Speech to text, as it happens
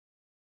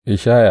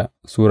Ishaya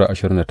Sura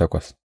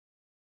 28.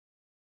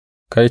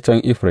 Kaiton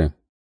Efraim.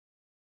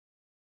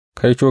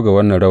 Kaito ga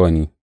wannan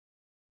rawani,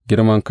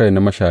 girman kai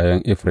na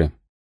mashayan Efraim,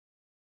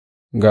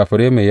 ga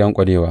fure mai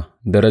yanƙwanewa,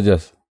 darajar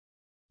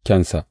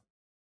kyansa,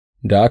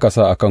 da aka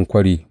sa a kan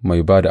kwari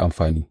mai ba da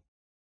amfani,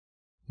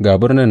 ga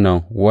birnin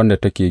nan wanda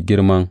take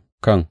girman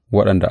kan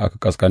waɗanda aka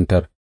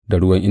ƙasƙantar da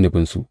ruwan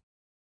inabinsu.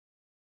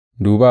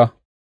 Duba,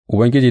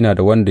 Ubangiji na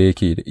da wanda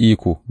yake da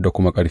iko da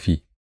kuma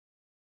ƙarfi,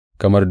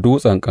 kamar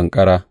dutsen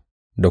ƙanƙara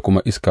da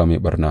kuma iska mai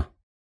ɓarna,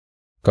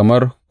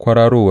 kamar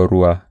kwararowar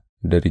ruwa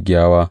da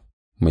rigyawa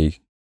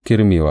mai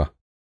kirmewa,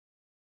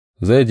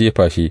 zai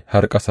jefa shi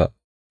har ƙasa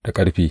da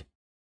ƙarfi.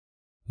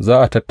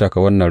 Za a tattaka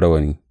wannan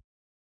rawani,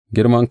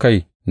 girman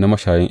kai na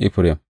mashayan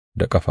Efraim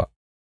da ƙafa,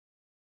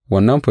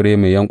 wannan fure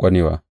mai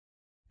yanƙwanewa,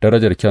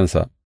 darajar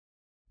kyansa,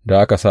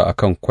 da aka sa a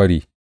kan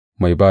kwari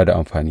mai ba da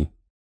amfani,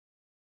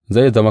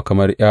 zai zama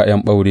kamar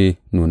 ’ya'yan ɓaure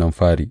nunan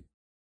fari,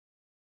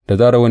 da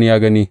zarar wani ya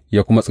gani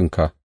ya kuma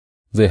tsinka,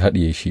 zai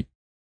haɗiye shi.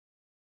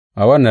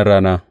 A wannan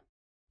rana,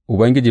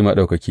 Ubangiji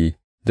Maɗaukaki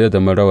zai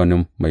zama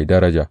rawanin mai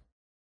daraja,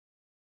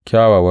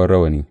 kyawawan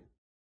rawani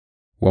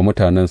wa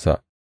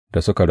mutanensa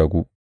da suka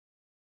ragu,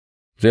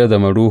 zai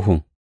zama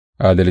ruhun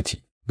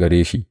adalci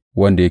gare shi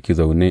wanda yake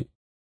zaune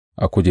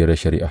a kujerar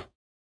shari'a,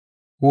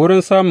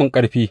 wurin samun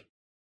ƙarfi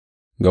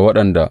ga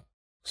waɗanda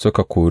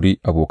suka kori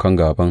abokan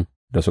gāban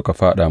da suka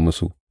fāɗa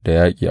musu da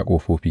yaƙi a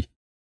ƙofofi,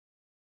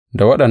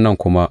 da waɗannan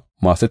kuma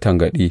masu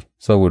tangaɗi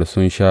saboda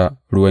sun sha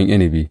ruwan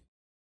inabi,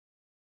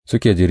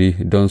 suke jiri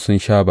don sun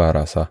sha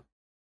barasa,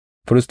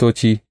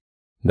 firistoci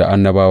da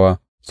annabawa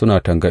suna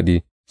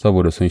tangaɗi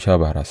saboda sun sha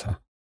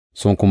barasa,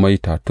 sun kuma yi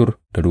tatur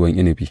da ruwan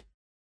inabi,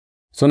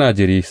 suna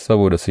jiri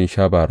saboda sun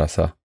sha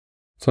barasa,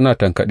 suna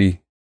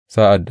tankaɗi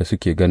sa'ad da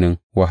suke ganin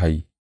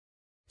wahayi,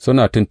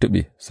 suna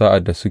tuntuɓe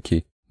sa'ad da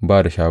suke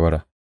ba da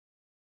shawara.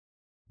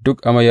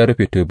 Duk amai ya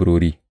rufe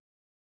teburori,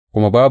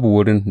 kuma babu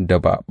wurin da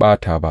ba a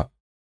ɓata ba.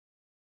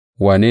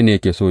 Wane ne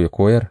yake so ya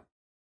koyar?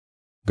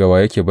 Ga wa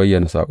yake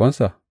bayyana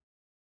saƙonsa?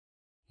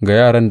 Ga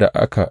yaran da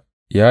aka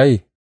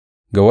yaye,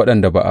 ga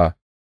waɗanda ba a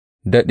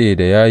daɗe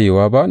da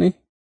yayewa ba ne?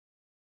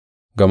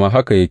 Gama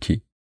haka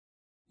yake,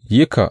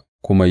 yi ka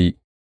kuma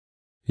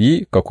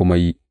yi ka kuma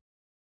yi,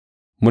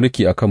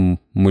 mulki a kan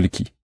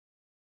mulki,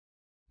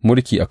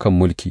 mulki a kan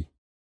mulki,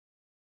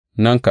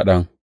 nan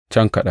kaɗan,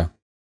 can kaɗan,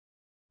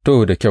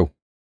 to, da kyau,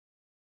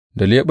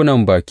 da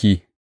leɓunan baki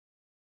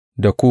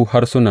da ku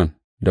harsunan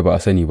da ba a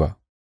sani ba,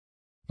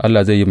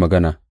 Allah zai yi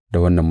magana da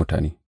wannan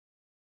mutane,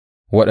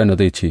 waɗanda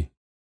zai ce,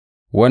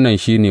 Wannan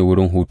shi ne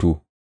wurin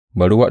hutu,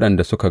 bari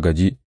waɗanda suka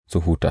gaji su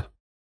huta,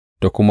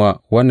 da kuma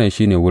wannan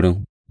shi ne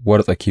wurin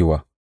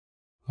wartsakewa,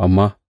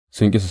 amma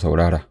sun ƙi su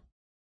saurara.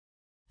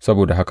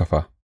 Saboda haka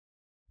fa,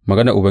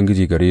 maganar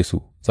Ubangiji gare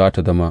su za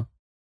tă zama,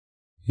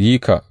 yi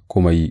ka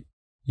kuma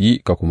yi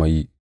ka kuma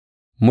yi,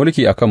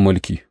 mulki a kan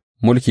mulki,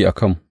 mulki a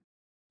kan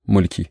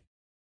mulki,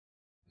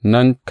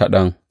 nan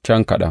kaɗan,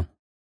 can kaɗan,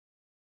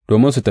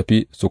 domin su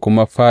tafi su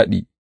kuma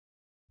fāɗi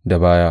da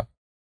baya,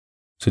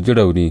 su ji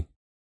rauni,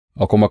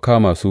 a kuma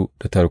kama su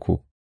da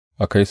tarko,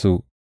 a kai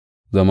su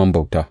zaman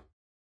bauta.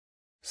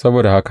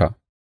 Saboda haka,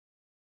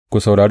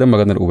 ku saurari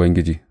maganar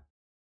Ubangiji,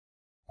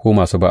 ku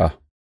masu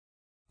ba'a,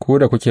 ku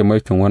da kuke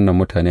mulkin wannan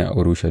mutane a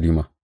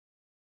Urushalima,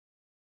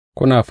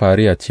 kuna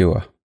fariya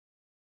cewa,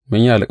 Mun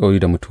yi alkawari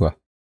da mutuwa,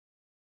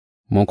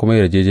 mun kuma yi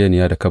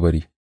yarjejjeniya da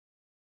kabari,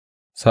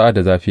 sa'ad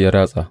da zafi ya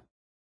ratsa,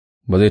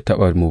 ba zai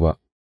taɓa mu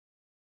ba,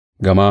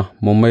 gama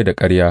mun mai da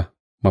ƙarya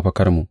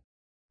mafakarmu,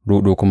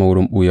 ruɗu kuma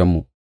wurin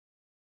ɓuyanmu.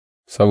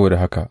 Saboda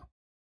haka,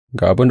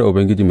 ga abin da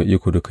Ubangiji Mai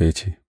Iko Duka ya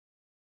ce,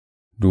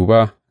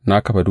 Duba,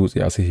 na kafa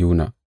dutse a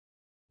Sihiyona,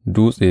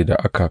 dutse da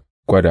aka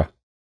gwada,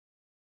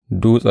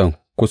 dutsen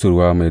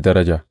kusurwa mai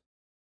daraja,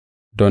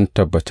 don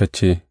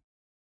tabbatacce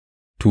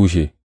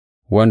tushe,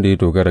 wanda ya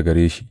dogara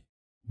gare shi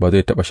ba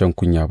zai taɓa shan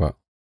kunya ba.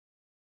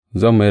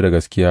 Zan mai da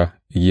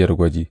gaskiya igiyar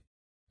gwaji,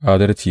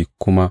 adalci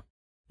kuma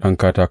ɗan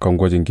katakon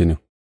gwajin ginin.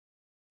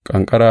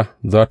 Ƙanƙara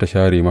za tă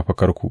share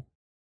mafakarku,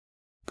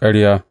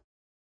 ƙarya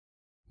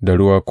da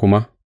ruwa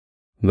kuma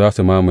za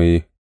su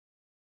mamaye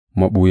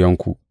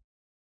maɓuyanku,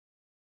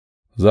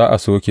 za a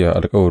soke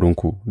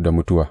alkawarinku da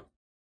mutuwa,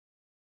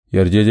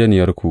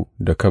 yarjejjeniyarku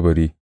da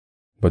kabari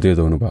ba zai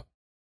zaunu ba,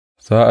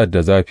 sa'ad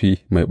da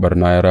zafi mai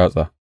ɓarna ya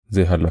ratsa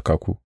zai hallaka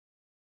ku,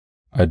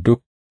 a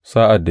duk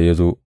sa'ad da ya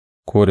zo,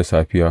 ko da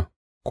safiya,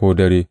 ko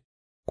dare,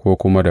 ko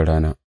kuma da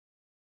rana,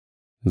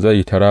 zai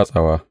yi ta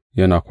ratsawa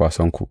yana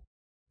kwasanku,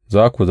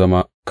 za ku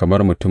zama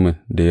kamar mutumin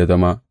da ya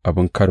zama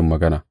abin karin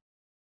magana,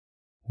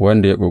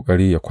 wanda ya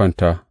ƙoƙari ya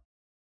kwanta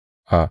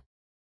a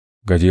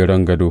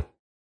gajeren gado,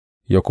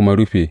 ya kuma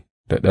rufe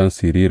da ɗan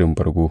siririn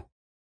bargo.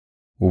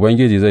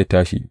 Ubangiji zai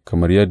tashi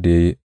kamar yadda ya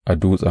yi a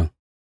dutsen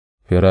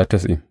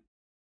Feratsim,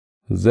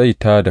 zai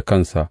tā da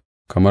kansa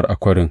kamar a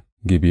kwarin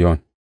Gibeyon,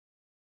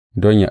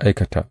 don ya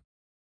aikata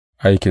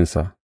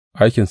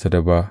aikinsa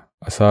da ba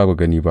a saba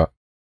gani ba,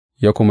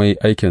 ya kuma yi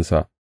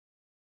aikinsa,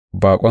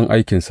 baƙon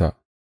aikinsa.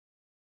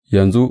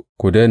 Yanzu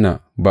ku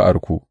daina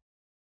ba'arku,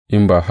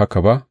 in ba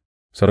haka ba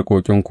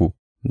sarƙoƙinku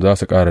za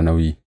su ƙara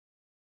nauyi.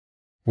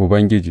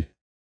 Ubangiji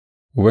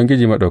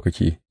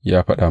Maɗaukaki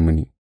ya faɗa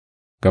mini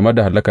game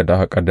da hallakar da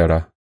aka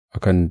ƙaddara a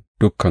kan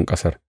dukan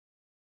ƙasar.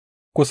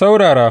 Ku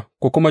saurara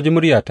ku kuma ji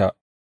muryata,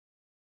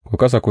 ku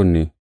kasa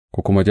kunne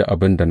ku kuma ji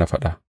abin da na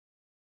faɗa.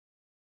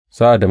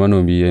 Sa'ad da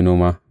manomi ya yi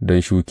noma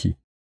don shuki,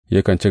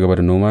 yakan ci gaba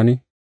da noma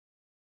ne?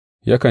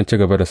 Yakan ci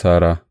gaba da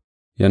sara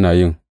yana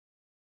yin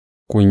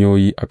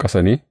ƙunyoyi a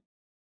ƙasa ne?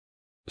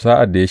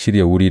 Sa'ad da ya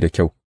shirya wuri da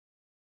kyau,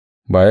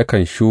 ba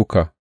yakan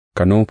shuka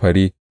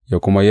kanumfari ya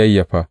kuma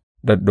yayyafa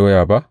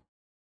ɗaɗɗoya ba?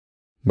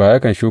 Ba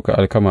yakan shuka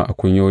alkama a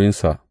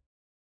kunyoyinsa,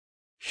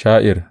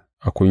 sha'ir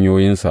a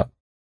kunyoyinsa,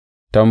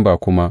 tamba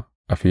kuma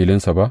a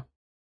filinsa ba?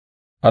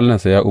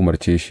 Allahnsa ya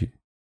umarce shi,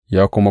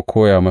 ya kuma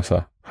koya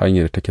masa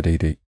hanyar da take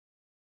daidai.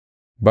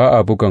 Ba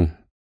a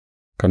bugan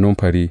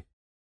kanumfari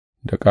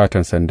da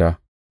ƙaton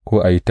sanda,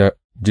 ko a yi ta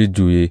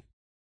jujjuye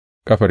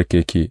ƙafar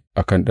keke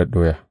a kan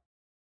ɗaɗɗoya.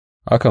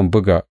 Akan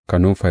buga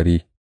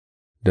kanumfari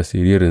da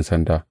siririn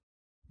sanda,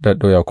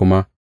 ɗaɗɗoya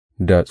kuma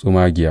da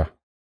tsumagiya.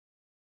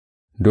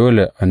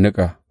 Dole a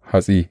niƙa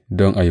hatsi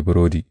don a yi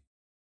burodi,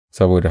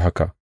 saboda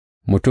haka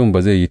mutum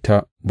ba zai yi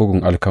ta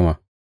bugun alkama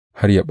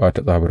har ya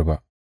ɓata tsabar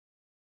ba,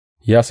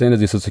 ya san yadda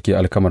zai sussuke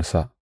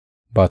alkamarsa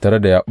ba tare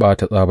da ya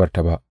ɓata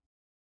tsabarta ba.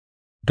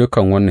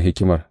 Dukan wannan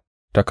hikimar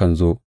takan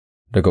zo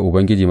daga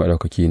Ubangiji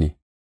Maɗaukaki ne,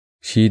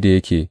 shi da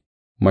yake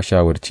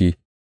mashawarci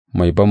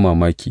mai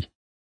banmamaki,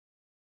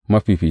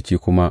 mafifici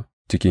kuma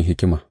cikin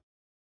hikima.